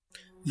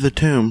The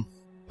Tomb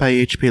by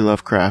H.P.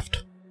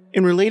 Lovecraft.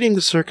 In relating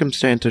the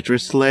circumstances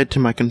which led to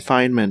my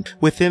confinement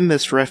within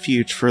this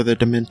refuge for the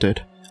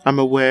demented, I'm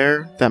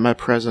aware that my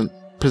present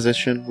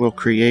position will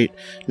create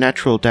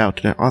natural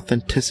doubt in the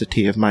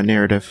authenticity of my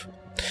narrative.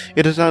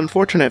 It is an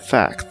unfortunate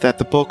fact that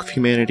the bulk of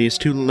humanity is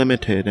too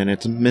limited in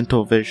its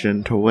mental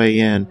vision to weigh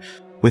in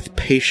with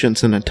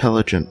patience and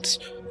intelligence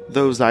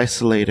those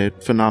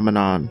isolated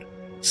phenomenon,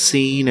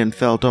 seen and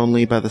felt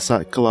only by the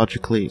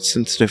psychologically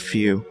sensitive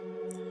few,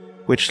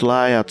 which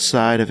lie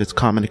outside of its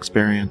common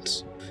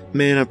experience.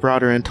 Men of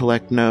broader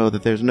intellect know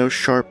that there's no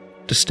sharp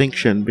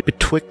distinction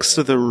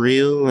betwixt the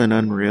real and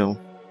unreal,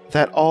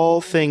 that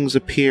all things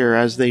appear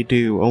as they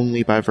do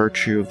only by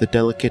virtue of the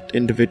delicate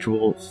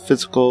individual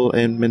physical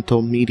and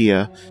mental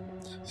media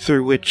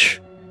through which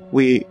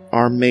we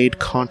are made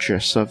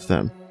conscious of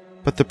them.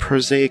 But the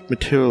prosaic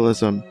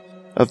materialism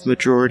of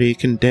majority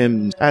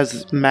condemns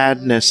as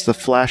madness the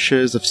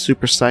flashes of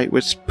supersight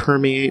which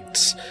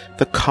permeates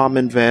the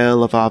common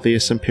veil of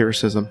obvious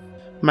empiricism.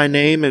 My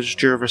name is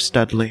Jervis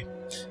Dudley,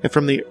 and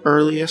from the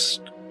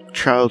earliest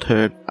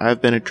childhood I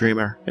have been a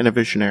dreamer and a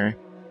visionary,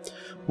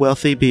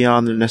 wealthy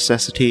beyond the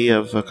necessity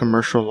of a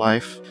commercial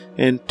life,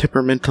 and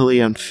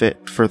temperamentally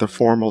unfit for the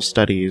formal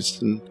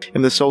studies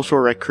and the social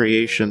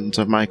recreations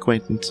of my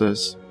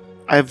acquaintances.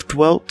 I have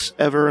dwelt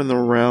ever in the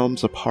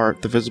realms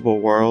apart the visible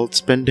world,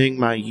 spending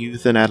my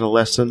youth and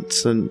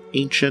adolescence in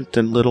ancient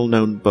and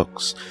little-known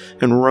books,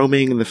 and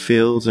roaming in the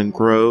fields and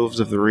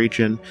groves of the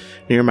region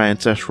near my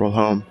ancestral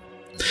home.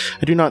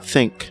 I do not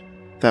think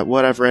that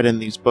what I've read in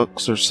these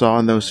books or saw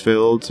in those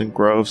fields and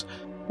groves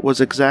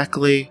was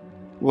exactly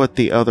what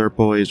the other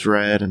boys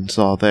read and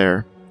saw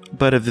there,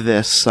 but of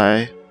this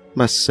I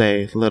must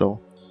say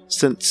little,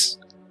 since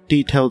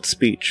detailed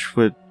speech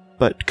would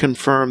but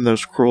confirm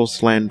those cruel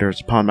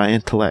slanders upon my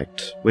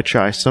intellect, which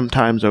I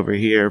sometimes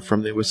overhear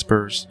from the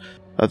whispers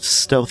of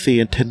stealthy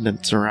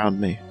attendants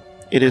around me.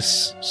 It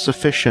is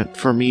sufficient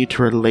for me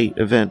to relate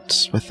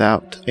events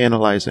without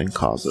analyzing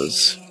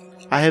causes.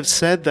 I have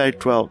said that I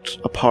dwelt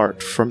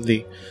apart from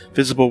the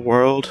visible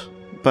world,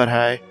 but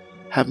I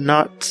have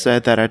not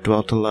said that I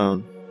dwelt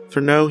alone,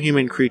 for no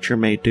human creature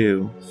may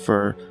do,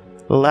 for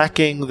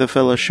lacking the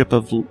fellowship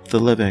of the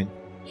living,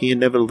 he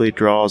inevitably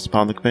draws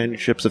upon the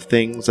companionships of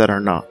things that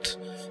are not,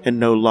 and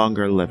no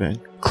longer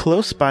living.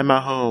 Close by my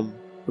home,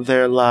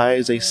 there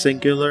lies a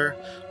singular,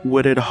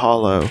 wooded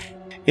hollow,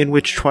 in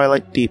which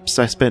twilight deeps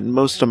I spent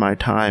most of my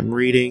time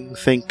reading,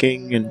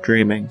 thinking, and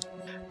dreaming.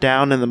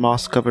 Down in the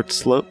moss-covered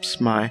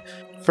slopes, my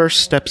first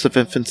steps of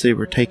infancy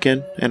were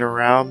taken, and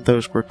around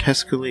those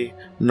grotesquely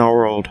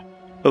gnarled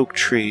oak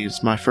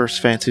trees my first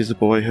fancies of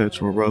boyhood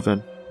were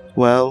woven.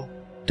 Well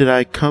did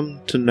I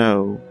come to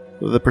know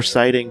the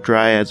presiding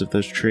dryads of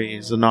those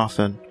trees, and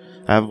often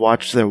I have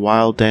watched their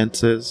wild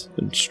dances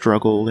and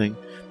struggling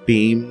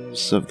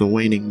beams of the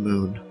waning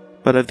moon.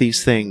 But of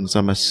these things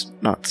I must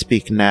not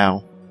speak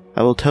now.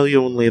 I will tell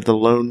you only of the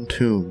lone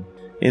tomb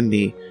in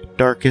the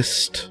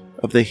darkest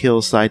of the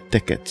hillside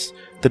thickets,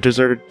 the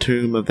deserted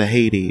tomb of the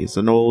Hades,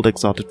 an old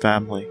exalted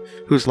family,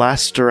 whose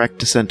last direct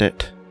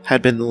descendant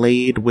had been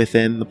laid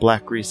within the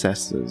black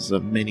recesses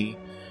of many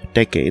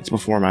decades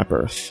before my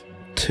birth,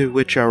 to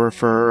which I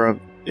refer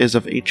is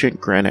of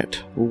ancient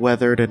granite,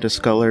 weathered and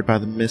discolored by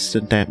the mist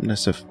and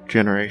dampness of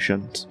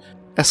generations.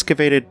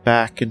 Excavated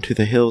back into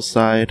the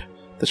hillside,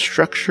 the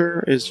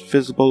structure is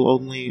visible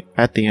only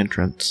at the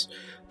entrance.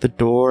 The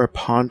door, a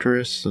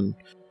ponderous and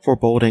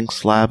foreboding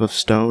slab of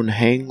stone,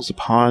 hangs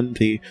upon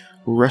the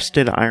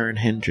rusted iron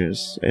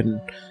hinges,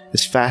 and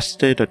is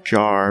fastened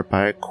ajar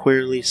by a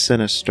queerly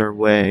sinister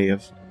way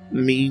of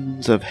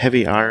means of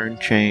heavy iron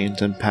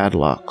chains and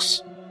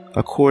padlocks.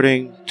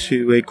 According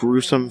to a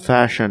gruesome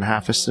fashion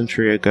half a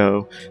century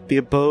ago, the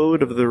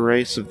abode of the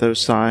race of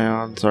those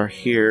scions are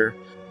here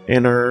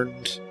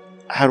inurned,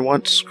 had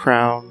once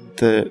crowned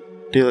the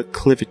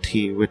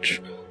declivity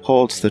which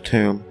holds the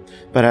tomb,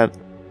 but had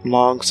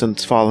long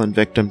since fallen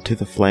victim to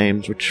the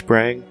flames which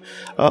sprang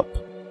up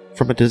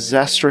from a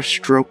disastrous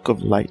stroke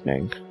of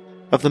lightning.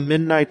 Of the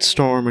midnight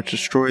storm which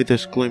destroyed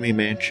this gloomy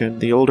mansion,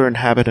 the older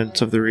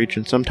inhabitants of the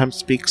region sometimes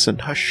speaks in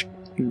hushed,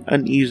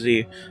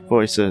 uneasy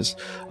voices,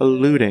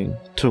 alluding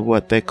to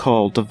what they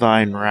call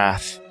divine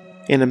wrath,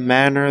 in a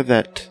manner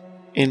that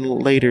in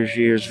later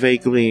years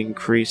vaguely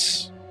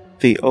increased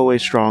the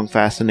always strong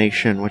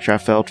fascination which I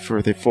felt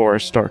for the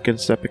forest's darkened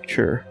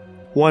sepulchre.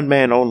 One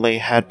man only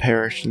had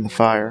perished in the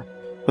fire.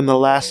 When the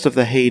last of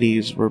the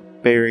Hades were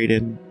buried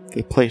in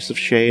the place of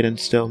shade and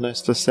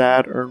stillness, the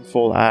sad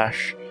urnful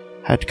ash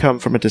had come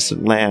from a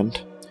distant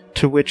land,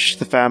 to which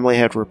the family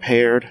had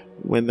repaired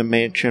when the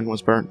mansion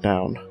was burnt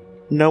down.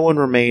 No one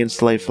remains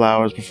to lay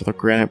flowers before the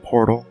granite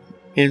portal,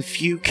 and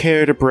few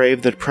care to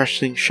brave the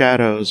depressing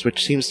shadows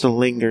which seems to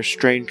linger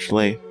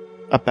strangely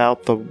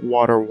about the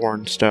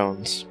water-worn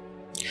stones.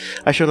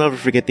 I shall never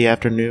forget the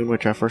afternoon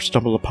which I first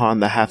stumbled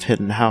upon the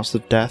half-hidden house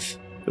of death.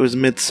 It was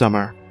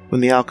midsummer,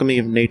 when the alchemy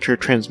of nature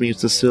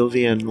transmutes the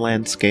Sylvian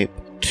landscape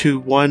to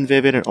one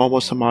vivid and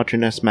almost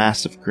homogeneous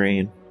mass of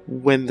green,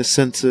 when the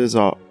senses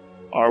are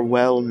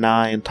well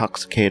nigh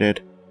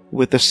intoxicated,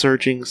 with the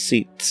surging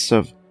seats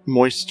of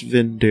moist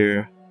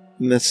verdure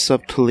and the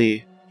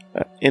subtly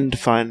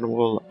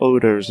indefinable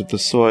odors of the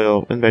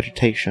soil and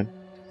vegetation.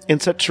 In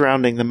such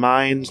surrounding, the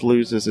mind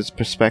loses its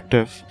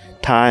perspective.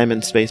 Time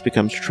and space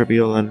becomes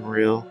trivial and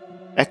real.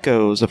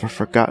 Echoes of a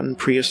forgotten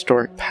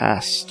prehistoric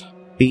past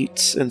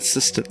beats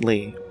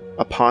insistently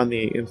upon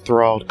the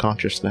enthralled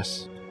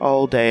consciousness.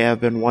 All day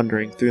I've been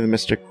wandering through the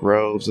mystic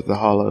groves of the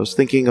hollows,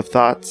 thinking of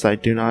thoughts I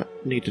do not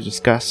need to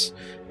discuss,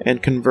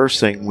 and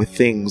conversing with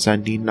things I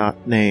need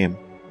not name.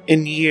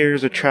 In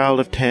years, a child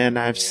of 10,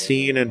 I have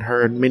seen and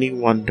heard many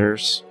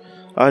wonders,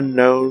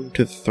 unknown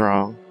to the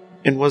throng,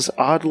 and was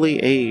oddly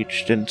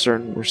aged in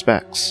certain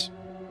respects.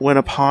 When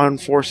upon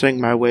forcing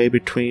my way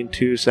between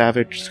two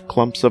savage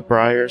clumps of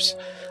briars,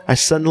 I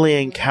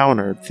suddenly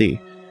encountered the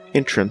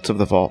entrance of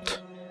the vault.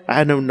 I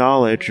had no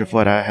knowledge of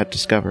what I had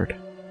discovered.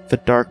 The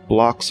dark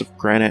blocks of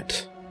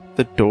granite,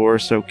 the door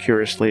so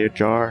curiously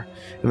ajar,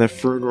 and the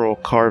funeral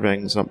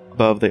carvings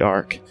above the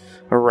ark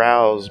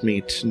aroused me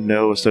to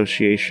no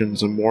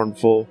associations of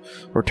mournful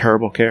or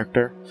terrible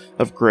character,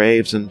 of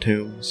graves and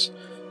tombs.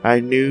 I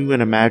knew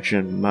and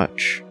imagined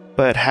much,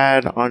 but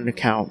had on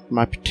account of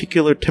my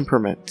particular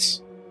temperament,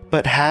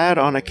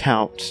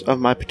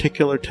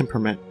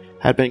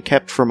 had been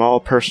kept from all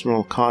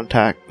personal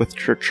contact with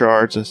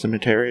churchyards and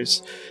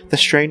cemeteries. The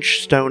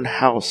strange stone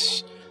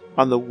house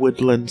on the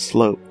woodland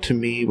slope to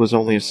me was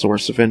only a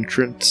source of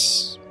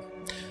interest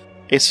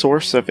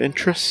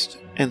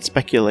and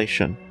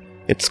speculation.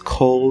 Its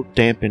cold,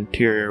 damp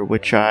interior,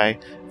 which I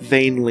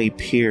vainly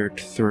peered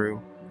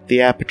through,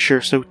 the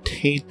aperture so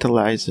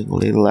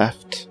tantalizingly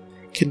left,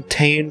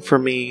 contained for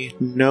me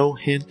no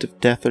hint of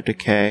death or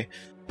decay,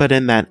 but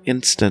in that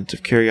instant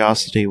of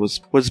curiosity was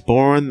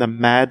born the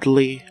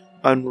madly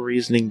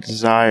unreasoning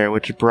desire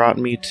which brought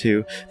me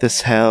to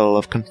this hell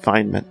of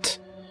confinement.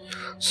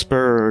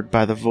 Spurred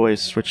by the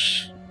voice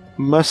which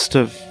must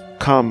have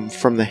come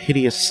from the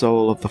hideous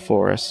soul of the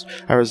forest,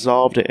 I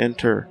resolved to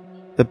enter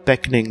the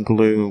beckoning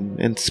gloom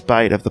in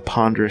spite of the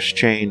ponderous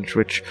change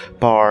which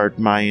barred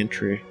my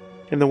entry.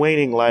 In the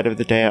waning light of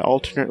the day, I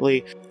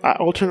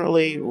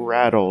alternately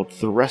rattled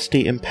the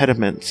rusty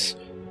impediments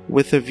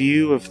with a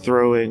view of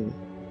throwing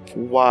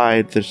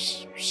wide the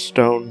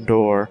stone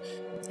door,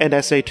 and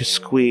essayed to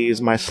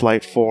squeeze my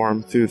slight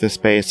form through the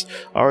space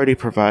already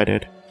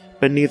provided,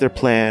 but neither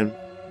plan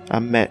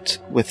met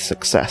with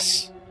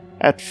success.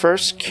 At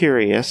first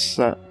curious,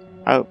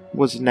 I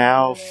was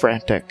now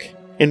frantic,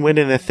 and when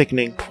in the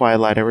thickening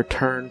twilight I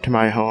returned to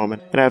my home,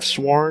 and I have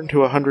sworn to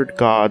 100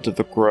 gods of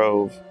the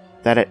grove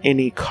that at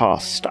any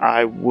cost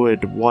I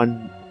would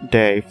one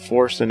day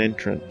force an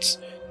entrance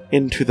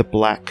into the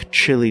black,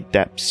 chilly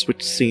depths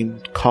which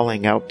seemed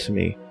calling out to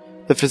me.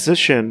 The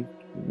physician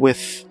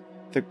with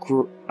the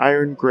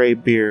iron-gray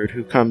beard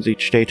who comes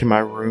each day to my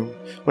room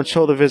once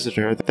told a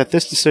visitor that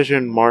this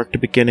decision marked the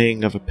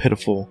beginning of a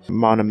pitiful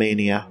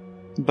monomania.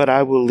 But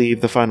I will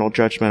leave the final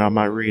judgment on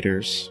my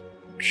readers.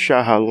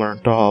 Shaha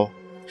learnt all.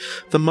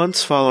 The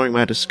months following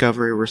my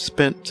discovery were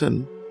spent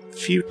in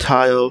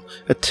futile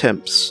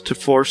attempts to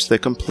force the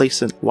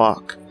complacent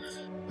lock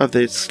of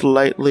the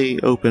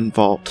slightly open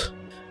vault,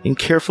 in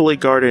carefully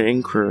guarded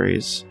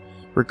inquiries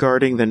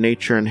regarding the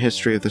nature and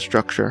history of the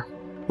structure.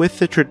 With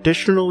the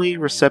traditionally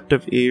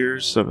receptive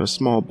ears of a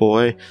small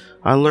boy,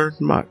 I learned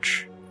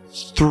much.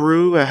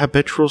 Through a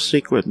habitual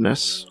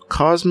secretness,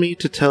 caused me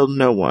to tell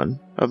no one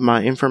of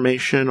my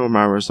information or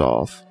my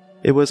resolve.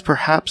 It was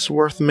perhaps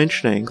worth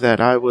mentioning that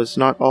I was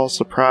not all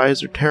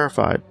surprised or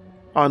terrified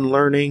on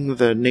learning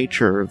the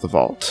nature of the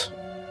vault.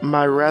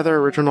 My rather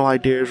original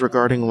ideas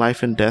regarding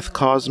life and death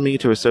caused me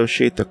to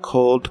associate the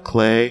cold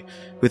clay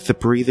with the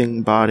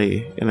breathing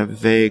body in a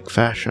vague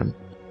fashion,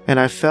 and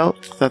I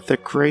felt that the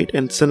great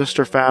and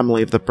sinister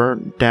family of the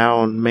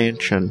burnt-down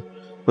mansion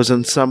was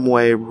in some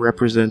way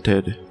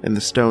represented in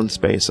the stone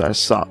space I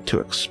sought to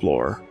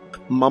explore.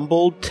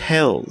 Mumbled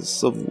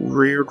tales of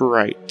weird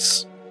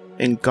rites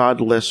and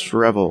godless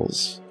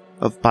revels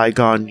of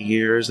bygone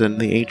years in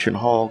the ancient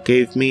hall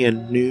gave me a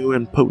new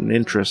and potent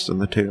interest in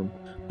the tomb,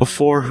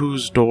 before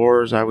whose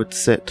doors I would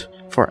sit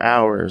for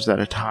hours at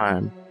a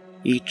time,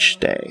 each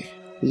day.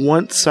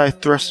 Once I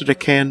thrusted a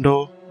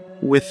candle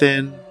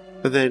within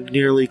the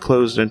nearly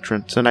closed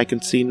entrance, and I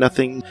can see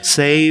nothing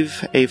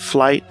save a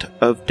flight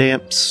of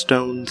damp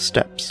stone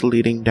steps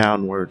leading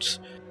downwards.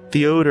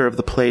 The odor of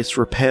the place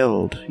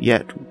repelled,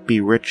 yet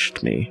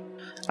bewitched me.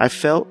 I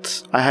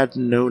felt I had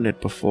known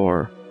it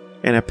before,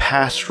 in a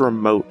past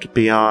remote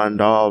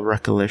beyond all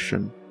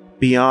recollection,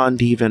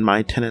 beyond even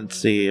my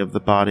tenancy of the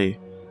body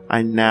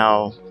I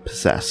now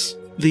possess.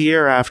 The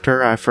year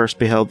after I first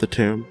beheld the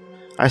tomb,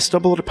 I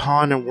stumbled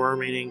upon a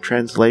worm-eating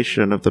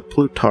translation of the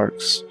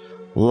Plutarch's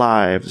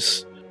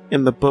Lives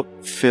in the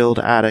book-filled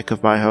attic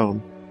of my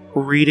home.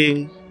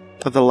 Reading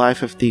of the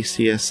life of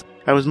Theseus,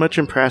 I was much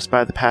impressed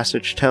by the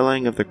passage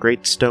telling of the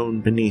great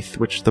stone beneath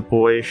which the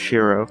boyish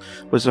hero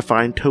was to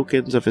find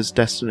tokens of his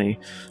destiny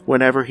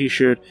whenever he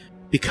should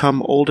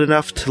become old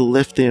enough to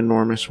lift the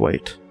enormous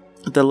weight.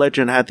 The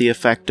legend had the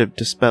effect of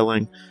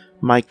dispelling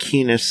my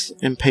keenest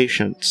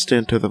impatience to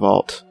enter the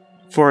vault.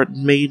 for it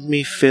made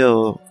me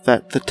feel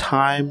that the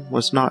time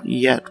was not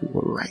yet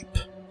ripe.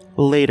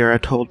 Later, I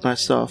told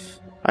myself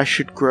I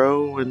should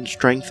grow and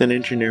strengthen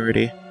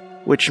ingenuity,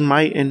 which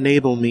might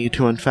enable me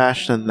to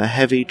unfasten the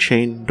heavy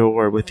chain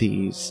door with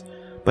ease,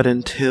 but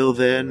until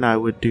then I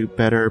would do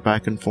better by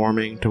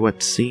conforming to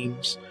what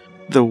seems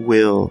the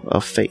will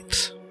of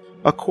fate.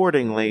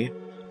 Accordingly,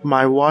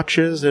 my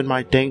watches in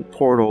my dank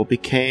portal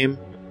became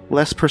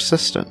less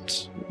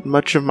persistent.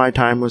 Much of my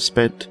time was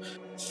spent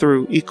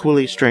through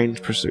equally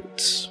strange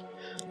pursuits.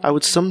 I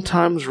would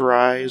sometimes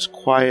rise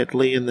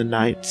quietly in the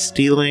night,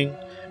 stealing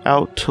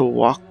out to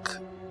walk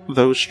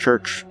those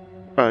church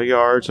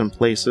yards and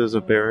places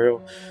of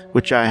burial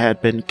which I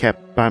had been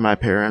kept by my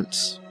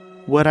parents.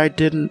 What I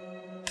didn't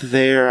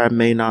there I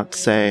may not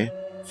say,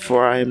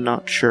 for I am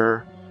not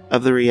sure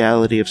of the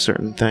reality of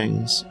certain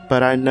things,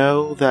 but I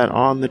know that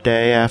on the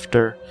day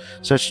after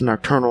such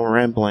nocturnal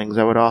ramblings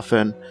I would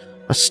often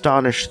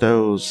astonish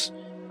those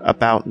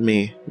about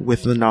me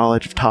with the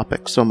knowledge of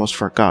topics almost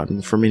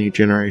forgotten for many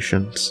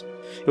generations.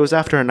 It was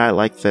after a night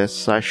like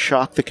this I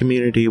shocked the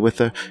community with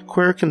a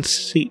queer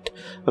conceit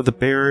of the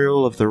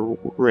burial of the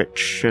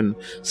rich and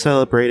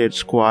celebrated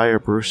Squire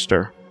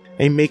Brewster,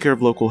 a maker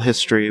of local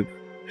history,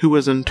 who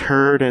was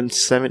interred in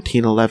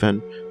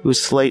 1711,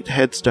 whose slate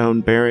headstone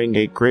bearing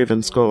a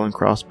graven skull and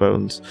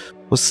crossbones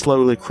was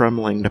slowly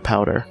crumbling to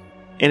powder.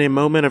 In a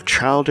moment of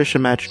childish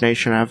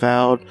imagination I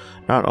vowed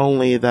not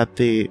only that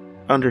the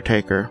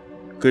undertaker,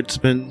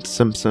 Goodsman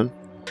Simpson,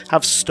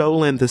 have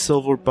stolen the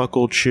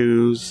silver-buckled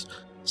shoes,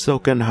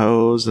 silken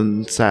hose,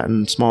 and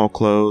satin small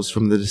clothes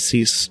from the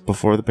deceased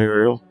before the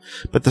burial,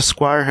 but the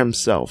squire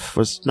himself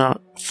was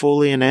not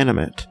fully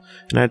inanimate,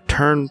 and had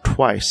turned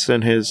twice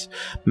in his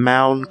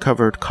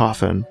mound-covered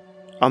coffin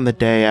on the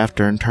day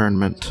after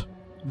interment.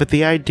 But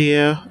the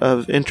idea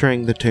of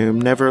entering the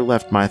tomb never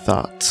left my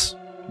thoughts,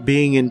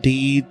 being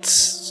indeed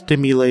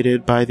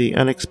stimulated by the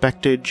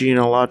unexpected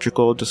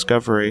genealogical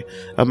discovery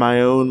of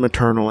my own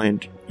maternal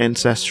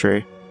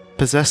ancestry,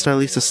 possessed at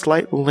least a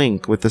slight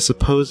link with the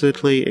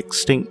supposedly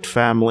extinct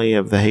family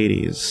of the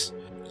Hades.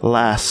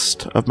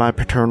 Last of my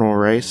paternal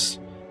race,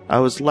 I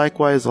was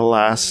likewise the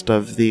last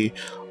of the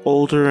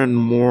older and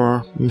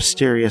more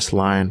mysterious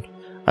line.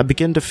 I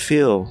began to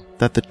feel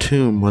that the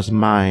tomb was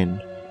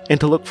mine, and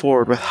to look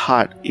forward with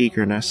hot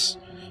eagerness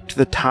to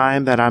the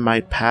time that I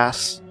might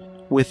pass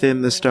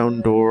within the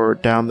stone door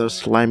down those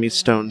slimy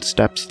stone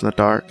steps in the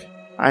dark.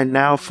 I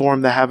now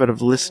formed the habit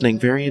of listening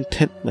very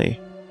intently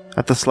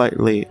at the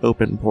slightly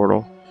open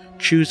portal,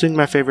 choosing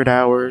my favorite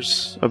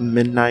hours of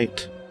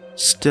midnight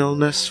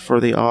stillness for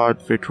the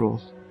odd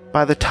vigil.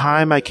 By the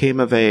time I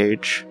came of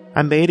age,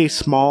 I made a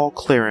small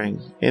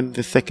clearing in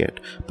the thicket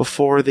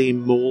before the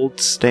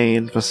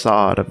mold-stained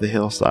facade of the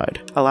hillside,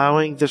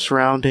 allowing the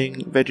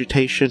surrounding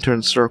vegetation to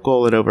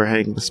encircle and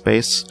overhang the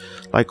space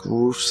like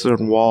roofs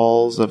and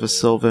walls of a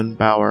sylvan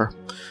bower.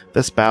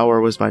 This bower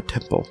was my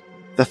temple.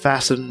 The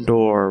fastened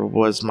door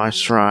was my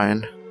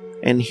shrine,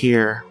 and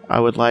here I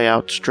would lie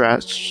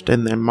outstretched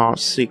in the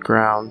mossy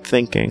ground,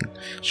 thinking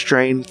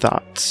strange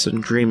thoughts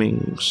and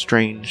dreaming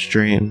strange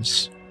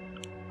dreams.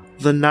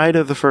 The night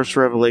of the first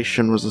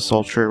revelation was a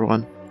sultry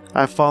one.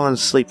 I had fallen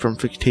asleep from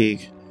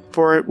fatigue,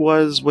 for it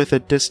was with a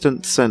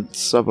distant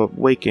sense of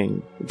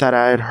waking that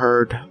I had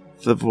heard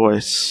the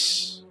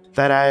voices.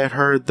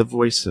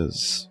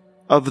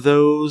 Of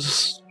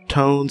those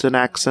tones and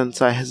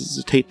accents I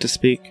hesitate to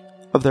speak.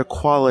 Of their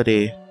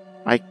quality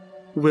I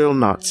will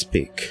not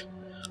speak.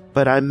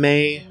 But I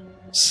may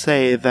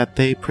say that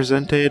they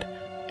presented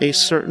a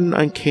certain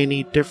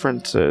uncanny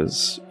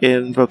differences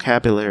in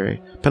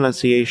vocabulary,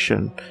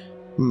 pronunciation,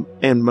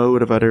 and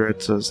mode of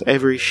utterances,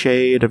 every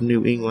shade of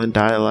New England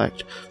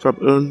dialect, from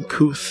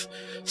uncouth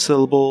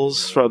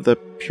syllables from the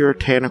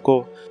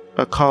puritanical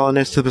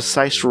colonists to the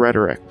precise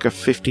rhetoric of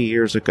 50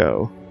 years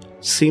ago,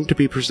 seemed to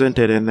be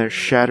presented in their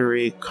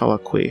shattery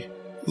colloquy.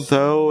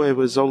 Though it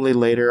was only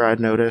later I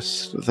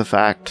noticed the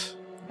fact.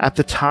 At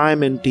the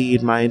time,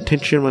 indeed, my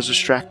attention was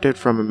distracted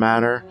from a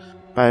matter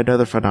by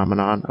another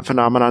phenomenon, a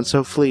phenomenon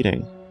so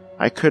fleeting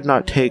I could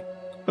not take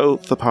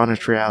oath upon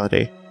its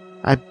reality.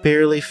 I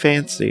barely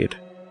fancied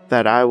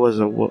that I was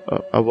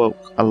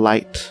awoke. A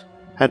light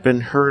had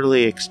been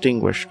hurriedly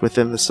extinguished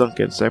within the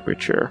sunken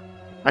sepulchre.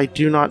 I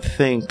do not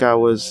think I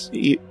was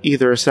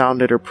either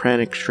astounded or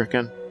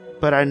panic-stricken,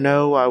 but I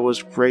know I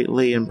was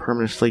greatly and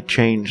permanently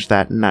changed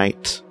that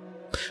night.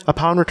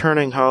 Upon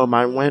returning home,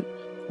 I went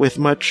with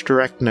much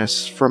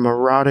directness from a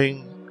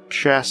rotting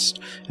chest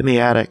in the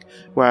attic,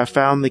 where I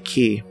found the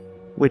key,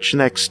 which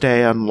next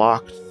day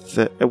unlocked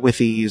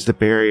with ease the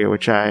barrier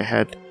which I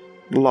had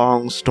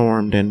long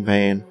stormed in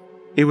vain.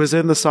 It was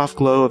in the soft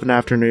glow of an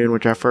afternoon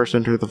which I first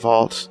entered the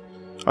vault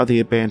on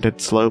the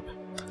abandoned slope.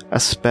 A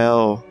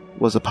spell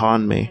was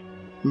upon me.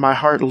 My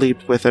heart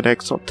leaped with an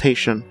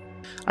exultation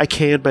I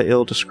can but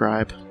ill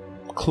describe.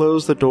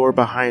 Close the door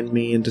behind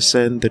me and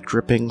descend the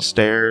dripping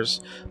stairs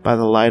by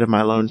the light of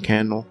my lone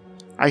candle.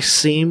 I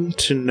seemed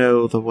to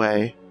know the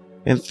way,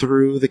 and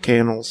through the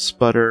candle's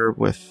sputter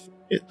with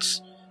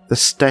the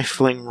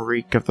stifling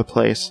reek of the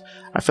place,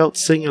 I felt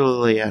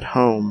singularly at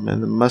home in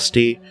the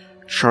musty,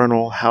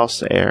 charnel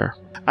house air.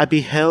 I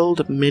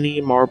beheld many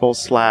marble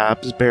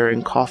slabs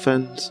bearing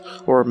coffins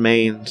or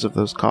remains of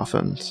those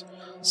coffins.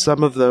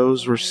 Some of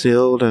those were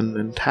sealed and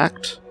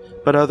intact,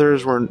 but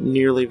others were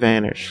nearly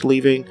vanished,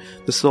 leaving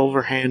the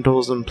silver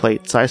handles and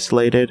plates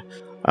isolated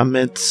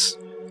amidst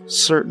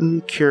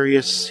certain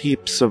curious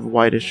heaps of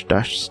whitish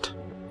dust.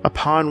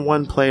 Upon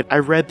one plate I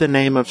read the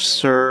name of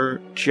Sir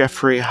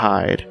Geoffrey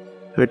Hyde,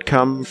 who had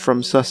come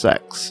from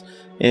Sussex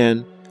in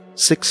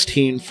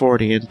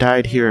 1640 and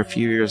died here a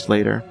few years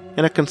later.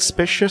 In a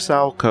conspicuous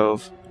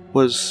alcove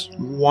was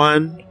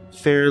one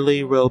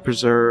fairly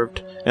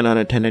well-preserved and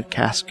unattended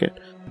casket,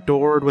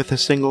 adored with a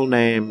single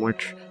name,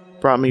 which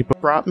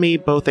brought me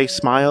both a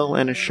smile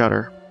and a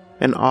shudder.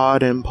 An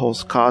odd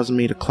impulse caused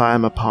me to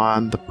climb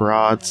upon the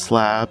broad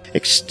slab,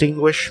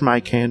 extinguish my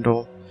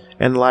candle,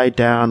 and lie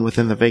down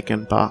within the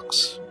vacant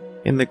box.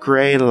 In the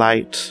grey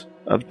light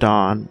of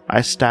dawn,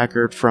 I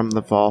staggered from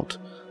the vault,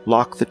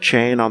 locked the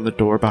chain on the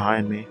door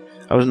behind me.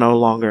 I was no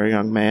longer a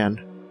young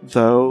man,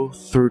 though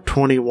through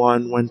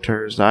 21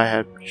 winters I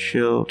had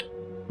chilled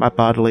my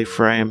bodily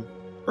frame.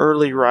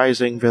 Early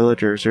rising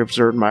villagers who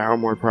observed my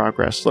homeward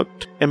progress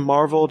looked and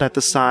marveled at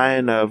the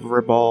sign of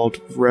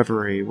ribald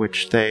reverie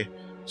which they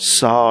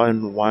saw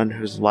in one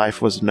whose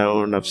life was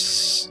known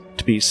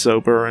to be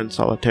sober and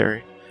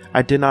solitary.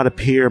 I did not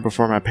appear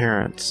before my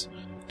parents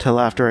till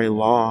after a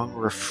long,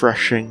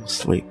 refreshing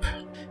sleep.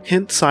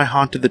 Hence I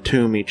haunted the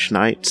tomb each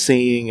night,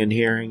 seeing and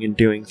hearing and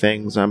doing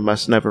things I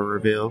must never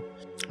reveal.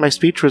 My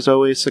speech was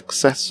always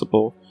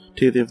accessible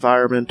to the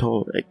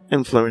environmental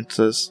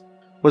influences,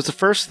 was the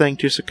first thing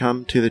to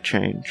succumb to the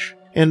change,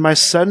 and my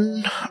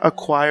sudden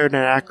acquired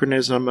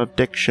anachronism of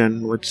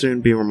diction would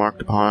soon be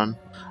remarked upon.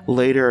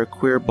 Later a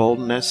queer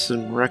boldness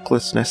and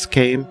recklessness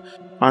came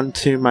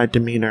onto my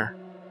demeanor,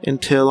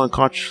 until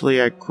unconsciously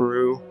I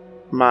grew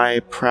my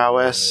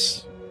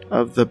prowess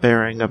of the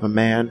bearing of a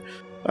man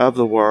of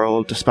the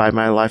world despite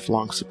my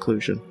lifelong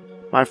seclusion.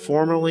 My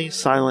formerly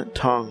silent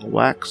tongue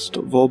waxed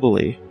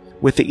volubly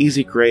with the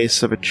easy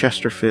grace of a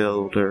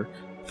Chesterfield or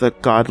the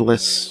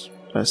godless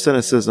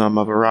cynicism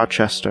of a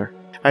Rochester.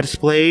 I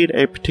displayed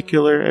a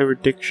particular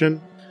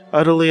erudition,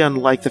 utterly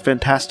unlike the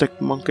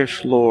fantastic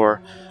monkish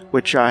lore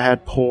which I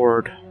had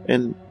poured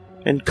and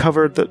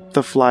covered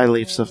the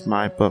flyleaves of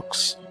my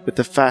books with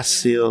the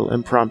facile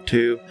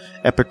impromptu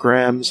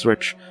epigrams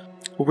which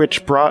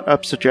brought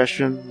up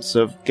suggestions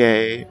of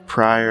gay,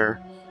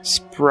 prior,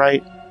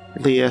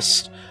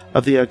 sprightliest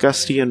of the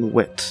Augustan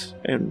wit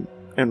and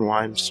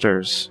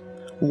whinesters.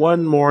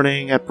 One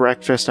morning at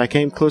breakfast I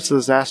came close to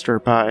disaster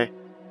by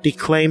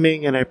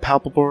declaiming in a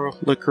palpable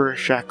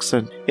licorice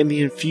accent, in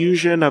the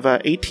infusion of a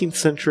 18th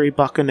century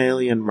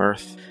bacchanalian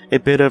mirth, a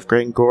bit of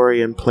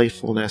Gregorian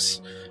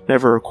playfulness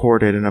never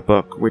recorded in a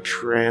book,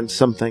 which ran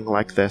something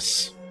like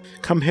this.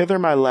 Come hither,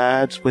 my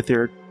lads, with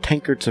your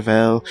tankards of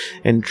ale,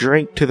 and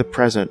drink to the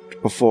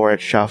present before it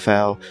shall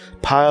fail.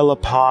 Pile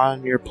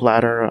upon your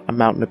platter a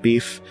mountain of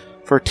beef,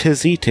 for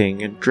 'tis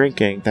eating and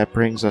drinking that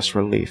brings us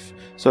relief.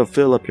 So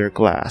fill up your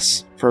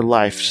glass, for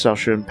life shall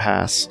soon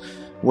pass.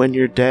 When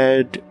you're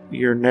dead,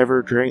 you'll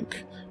never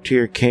drink to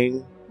your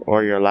king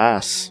or your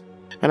lass.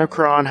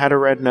 Anacreon had a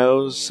red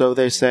nose, so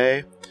they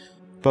say,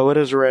 but what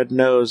is a red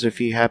nose if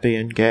ye happy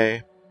and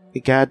gay?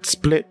 Egad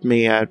split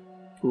me, I'd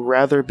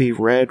rather be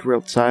red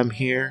whilst I'm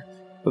here,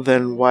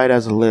 than white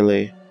as a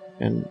lily,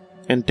 and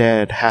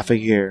dead half a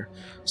year.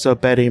 So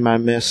Betty, my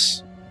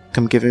miss,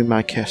 come give me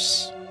my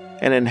kiss.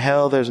 And in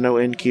hell there's no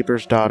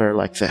innkeeper's daughter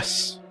like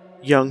this.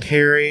 Young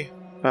Harry,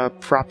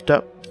 propped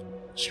up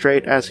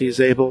straight as he's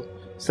able,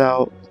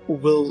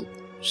 will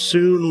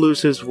soon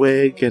lose his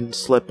wig and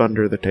slip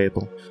under the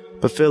table.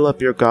 But fill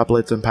up your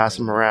goblets and pass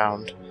 'em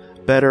around.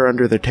 Better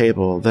under the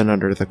table than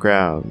under the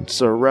ground.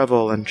 So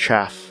revel and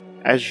chaff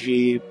as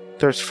ye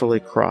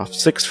thirstfully croft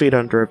 6 feet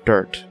under of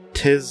dirt.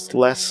 'Tis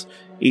less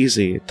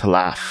easy to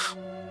laugh.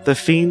 The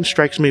fiend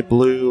strikes me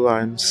blue,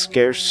 I'm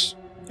scarce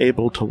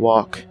able to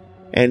walk,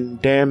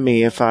 and damn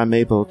me if I'm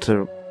able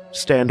to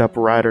stand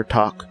upright or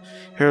talk.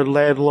 Her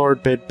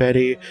landlord bid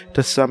Betty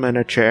to summon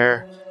a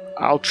chair.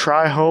 I'll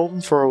try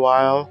home for a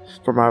while,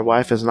 for my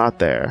wife is not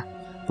there.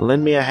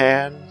 Lend me a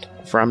hand,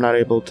 for I'm not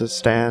able to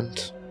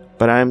stand,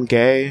 but I'm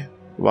gay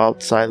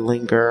whilst I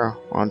linger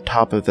on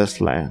top of this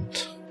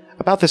land.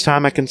 About this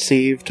time I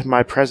conceived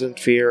my present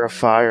fear of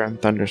fire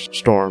and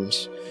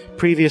thunderstorms.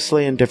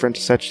 Previously indifferent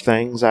to such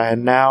things, I had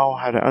now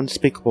had an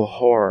unspeakable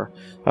horror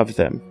of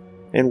them,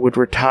 and would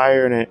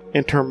retire in the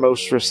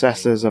innermost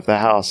recesses of the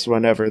house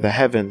whenever the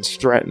heavens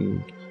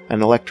threatened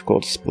an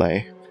electrical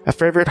display. A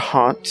favorite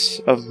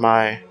haunt of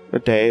my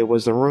day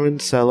was the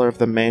ruined cellar of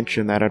the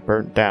mansion that had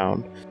burnt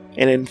down,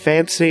 and in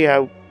fancy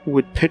I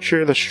would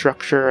picture the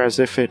structure as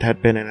if it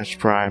had been in its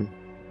prime.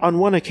 On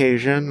one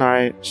occasion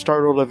I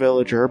startled a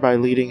villager by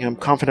leading him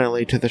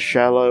confidently to the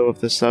shallow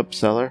of the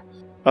sub-cellar,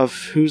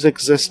 of whose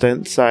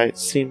existence I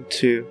seemed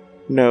to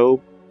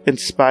know in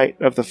spite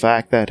of the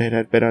fact that it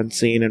had been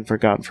unseen and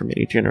forgotten for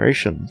many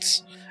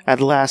generations,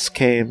 at last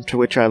came to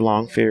which I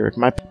long feared.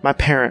 My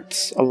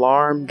parents,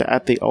 alarmed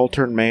at the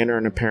altered manner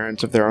and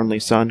appearance of their only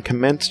son,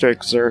 commenced to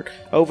exert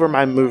over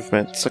my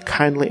movements a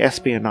kindly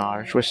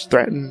espionage which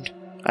threatened.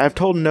 I have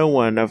told no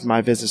one of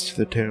my visits to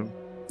the tomb,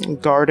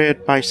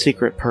 guarded my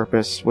secret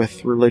purpose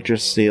with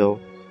religious zeal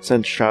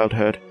since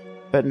childhood,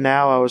 but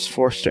now I was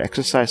forced to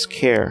exercise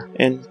care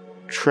in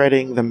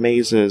treading the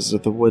mazes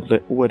of the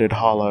wooded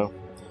hollow,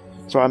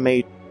 so I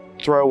may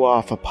throw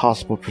off a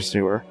possible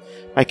pursuer.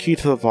 My key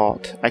to the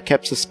vault I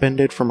kept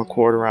suspended from a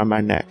cord around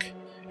my neck,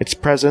 its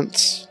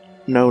presence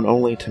known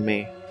only to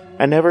me.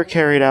 I never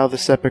carried out of the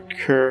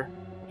sepulchre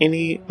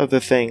any of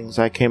the things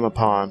I came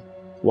upon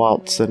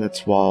whilst in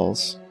its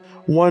walls.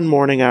 One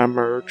morning I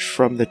emerged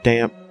from the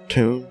damp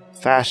tomb,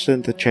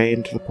 fastened the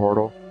chain to the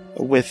portal,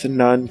 with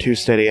none too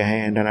steady a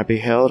hand, and I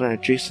beheld in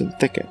adjacent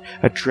thicket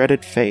a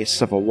dreaded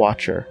face of a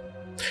watcher.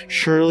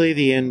 Surely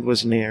the end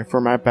was near, for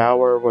my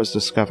bower was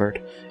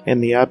discovered,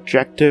 and the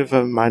objective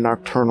of my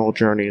nocturnal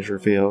journeys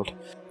revealed.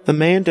 The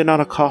man did not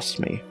accost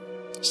me,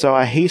 so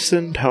I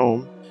hastened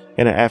home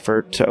in an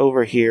effort to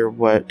overhear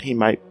what he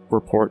might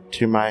report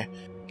to my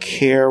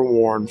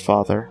careworn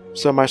father.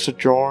 So my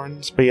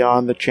sojourns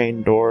beyond the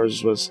chained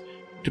doors was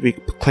to be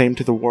proclaimed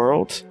to the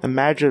world.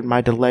 Imagine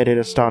my delighted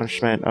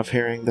astonishment of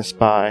hearing the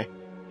spy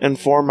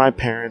inform my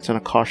parents in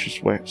a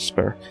cautious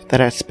whisper that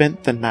I had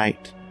spent the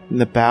night in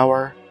the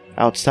bower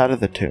outside of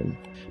the tomb,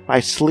 my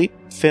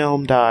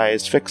sleep-filmed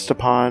eyes fixed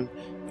upon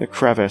the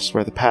crevice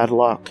where the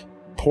padlock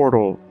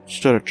portal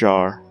stood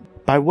ajar.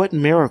 By what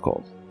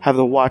miracle have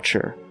the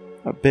watcher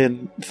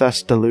been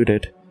thus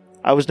deluded?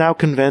 I was now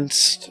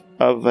convinced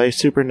of a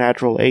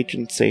supernatural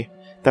agency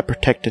that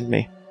protected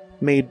me.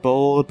 Made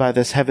bold by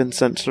this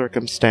heaven-sent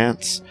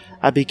circumstance,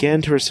 I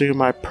began to resume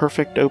my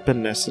perfect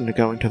openness into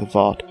going to the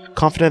vault,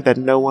 confident that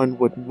no one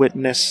would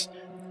witness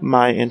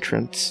my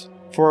entrance.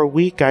 For a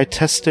week I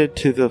tested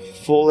to the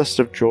fullest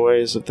of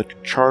joys of the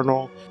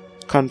charnel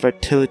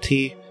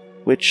conviviality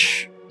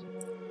which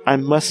I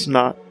must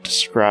not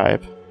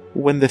describe.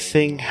 When the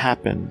thing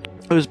happened,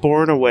 I was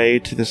borne away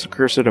to this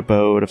accursed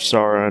abode of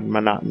sorrow and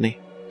monotony.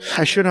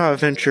 I should not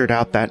have ventured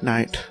out that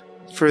night,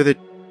 for the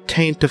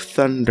taint of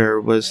thunder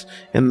was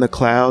in the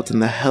clouds,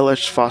 and the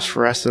hellish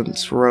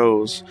phosphorescence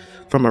rose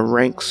from a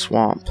rank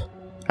swamp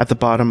at the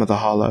bottom of the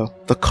hollow.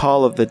 The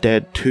call of the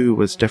dead, too,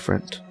 was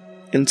different.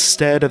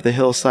 Instead of the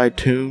hillside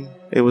tomb,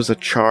 it was a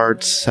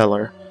charred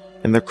cellar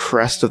in the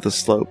crest of the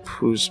slope,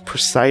 whose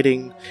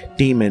presiding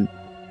demon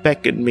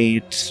beckoned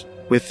me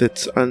with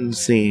its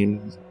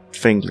unseen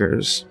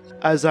fingers.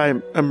 As I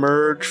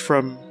emerged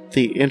from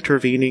the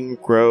intervening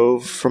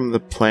grove from the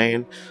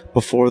plain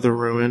before the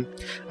ruin,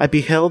 I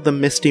beheld the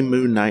misty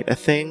moonlight, a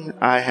thing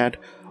I had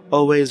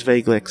always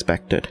vaguely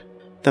expected.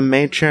 The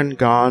mansion,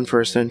 gone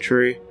for a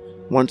century,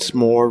 once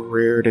more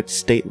reared its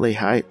stately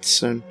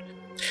heights, and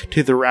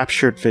to the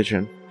raptured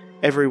vision,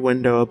 every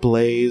window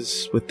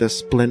ablaze with the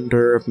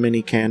splendor of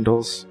many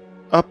candles.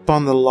 Up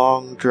on the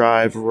long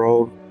drive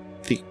rolled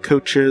the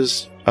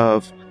coaches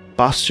of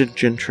Boston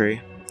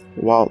gentry,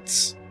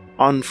 whilst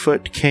on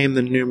foot came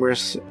the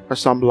numerous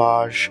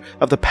assemblage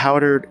of the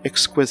powdered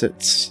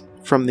exquisites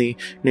from the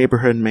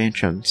neighborhood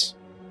mansions.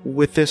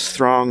 With this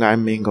throng I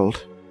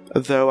mingled,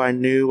 though I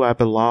knew I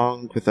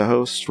belonged with the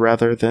host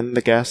rather than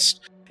the guest.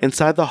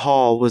 Inside the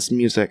hall was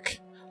music,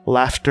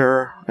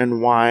 laughter,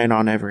 and wine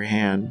on every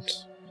hand.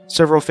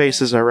 Several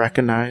faces I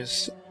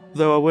recognized,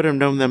 though I would have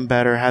known them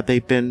better had they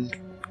been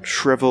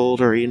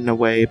shriveled or eaten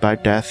away by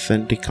death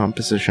and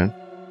decomposition.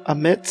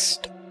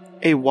 Amidst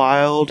a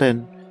wild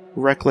and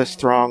reckless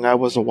throng, I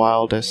was the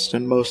wildest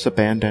and most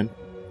abandoned.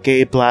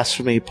 Gay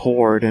blasphemy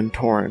poured in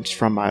torrents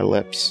from my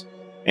lips,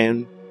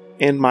 and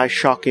in my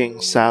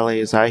shocking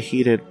sallies I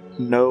heeded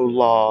no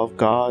law of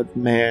God,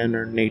 man,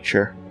 or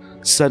nature.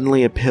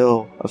 Suddenly a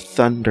peal of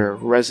thunder,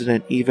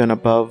 resonant even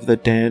above the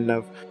din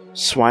of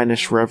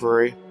swinish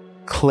revelry,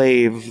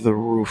 clave the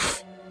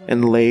roof,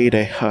 and laid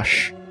a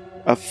hush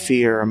of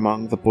fear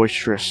among the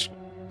boisterous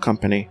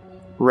company.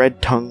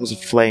 Red tongues of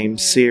flame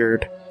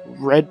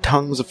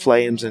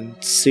and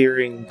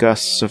searing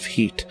gusts of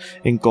heat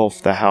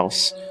engulfed the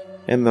house,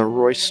 and the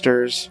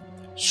roysters,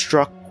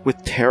 struck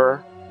with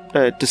terror,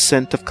 a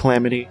descent of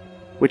calamity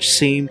which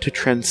seemed to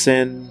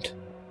transcend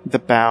the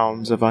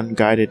bounds of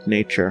unguided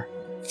nature,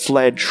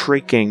 fled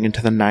shrieking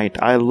into the night.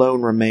 I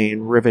alone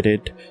remained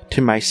riveted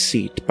to my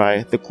seat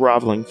by the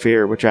groveling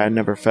fear which I had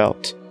never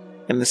felt.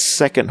 And the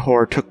second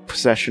horror took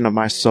possession of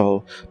my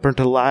soul, burnt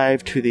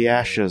alive to the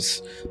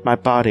ashes, my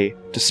body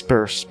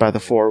dispersed by the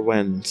four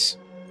winds.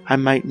 I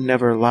might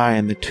never lie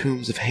in the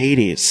tombs of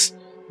Hades.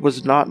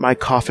 Was not my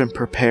coffin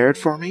prepared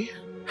for me?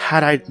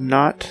 Had I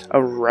not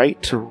a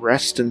right to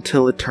rest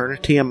until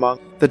eternity among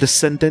the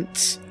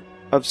descendants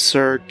of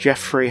Sir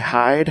Geoffrey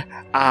Hyde?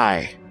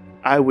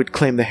 I would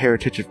claim the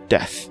heritage of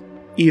death,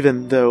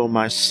 even though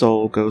my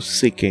soul goes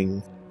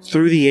seeking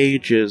through the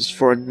ages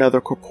for another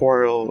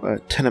corporeal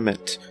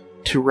tenement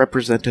to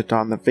represent it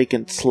on the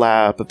vacant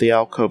slab of the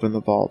alcove in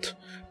the vault.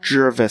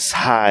 Jervis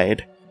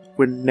Hyde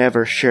would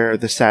never share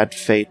the sad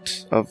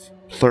fate of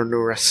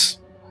Plernurus.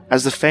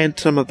 As the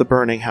phantom of the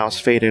burning house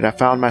faded, I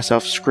found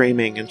myself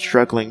screaming and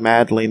struggling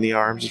madly in the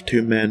arms of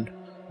two men,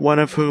 one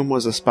of whom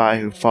was a spy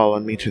who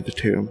followed me to the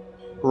tomb.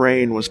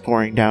 Rain was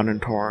pouring down in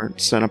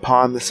torrents, and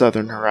upon the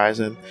southern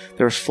horizon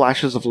there were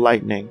flashes of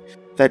lightning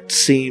that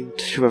seemed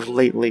to have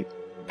lately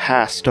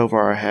passed over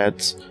our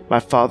heads. My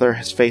father,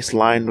 his face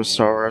lined with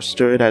sorrow,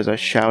 stood as I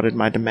shouted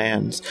my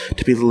demands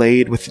to be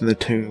laid within the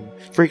tomb,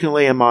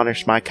 frequently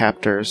admonished my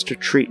captors to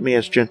treat me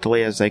as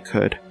gently as they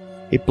could.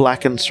 A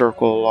blackened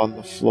circle on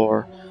the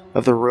floor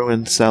of the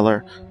ruined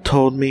cellar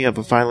told me of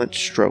a violent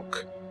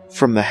stroke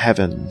from the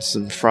heavens,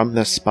 and from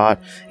this spot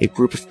a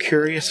group of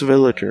curious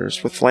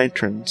villagers with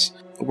lanterns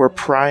were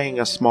prying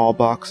a small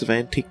box of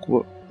antique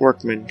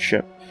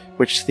workmanship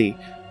which the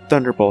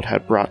thunderbolt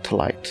had brought to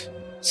light.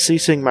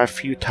 Ceasing my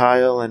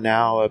futile and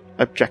now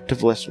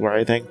objectiveless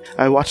writhing,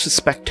 I watched the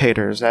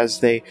spectators as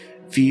they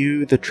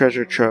viewed the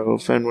treasure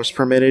trove and was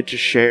permitted to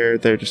share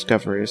their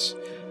discoveries.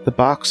 The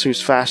box,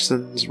 whose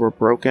fastenings were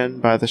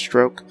broken by the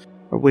stroke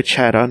which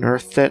had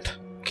unearthed it,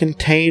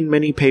 contained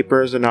many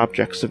papers and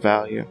objects of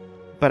value.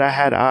 But I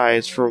had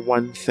eyes for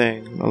one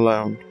thing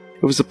alone.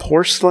 It was a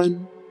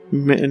porcelain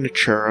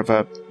miniature of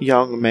a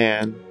young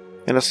man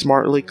in a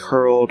smartly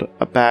curled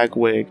bag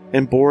wig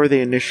and bore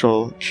the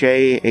initial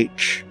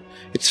J.H.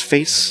 Its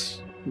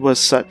face was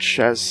such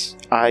as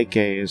I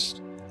gazed.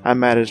 I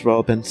might as well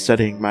have been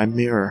studying my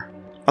mirror.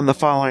 On the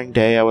following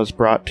day I was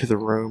brought to the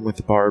room with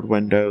the barred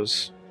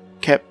windows,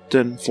 kept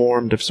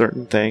informed of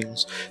certain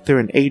things through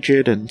an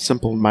aged and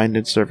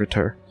simple-minded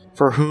servitor,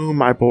 for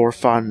whom I bore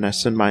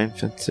fondness in my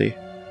infancy,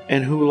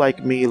 and who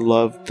like me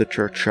loved the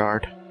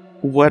churchyard.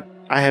 What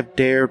I have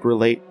dared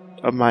relate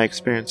of my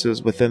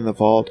experiences within the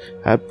vault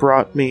had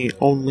brought me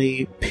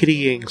only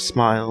pitying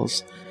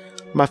smiles.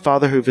 My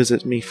father, who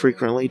visits me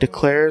frequently,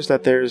 declares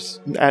that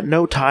at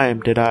no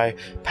time did I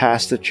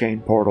pass the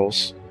chain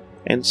portals,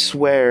 and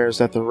swears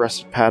that the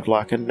rusted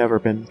padlock had never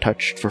been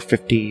touched for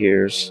 50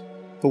 years.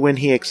 When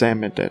he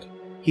examined it,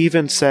 he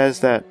even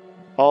says that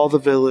all the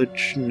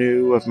village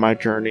knew of my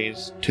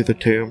journeys to the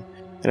tomb,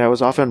 and I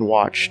was often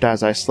watched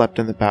as I slept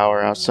in the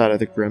bower outside of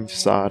the grim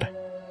facade,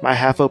 my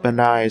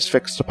half-opened eyes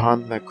fixed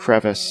upon the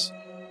crevice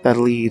that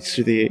leads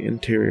to the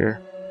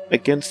interior.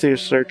 Against the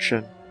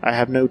assertion, I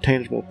have no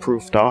tangible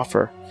proof to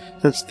offer,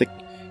 since the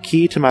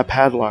key to my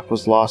padlock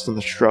was lost in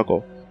the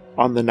struggle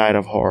on the night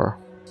of horror.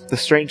 The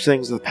strange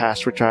things of the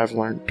past which I have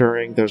learnt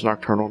during those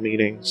nocturnal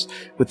meetings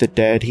with the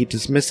dead he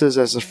dismisses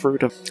as the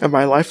fruit of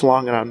my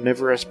lifelong and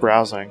omnivorous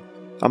browsing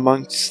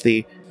amongst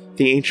the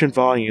ancient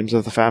volumes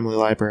of the family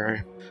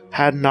library.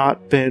 Had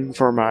not been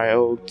for my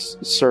old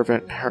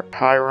servant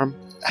Hiram,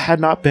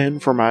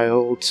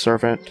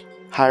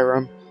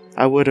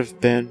 I would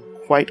have been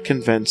quite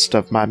convinced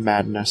of my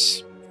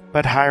madness.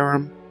 But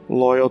Hiram,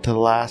 loyal to the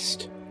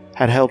last,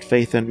 had held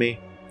faith in me,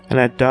 and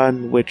had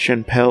done which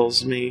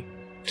impels me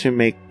to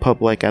make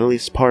public at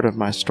least part of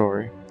my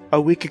story.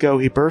 A week ago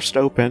he burst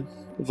open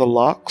the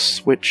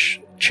locks which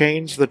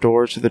chained the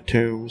doors to the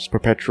tombs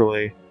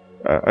perpetually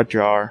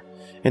ajar,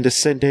 and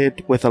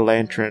descended with a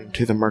lantern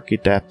to the murky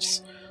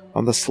depths.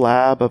 On the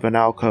slab of an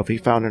alcove he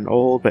found an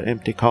old but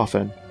empty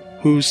coffin,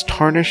 whose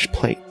tarnished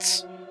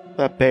plates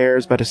that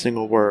bears but a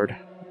single word,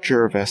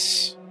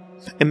 Jervis.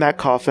 In that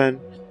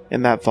coffin,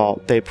 in that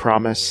vault, they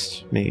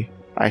promised me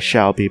I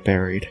shall be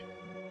buried.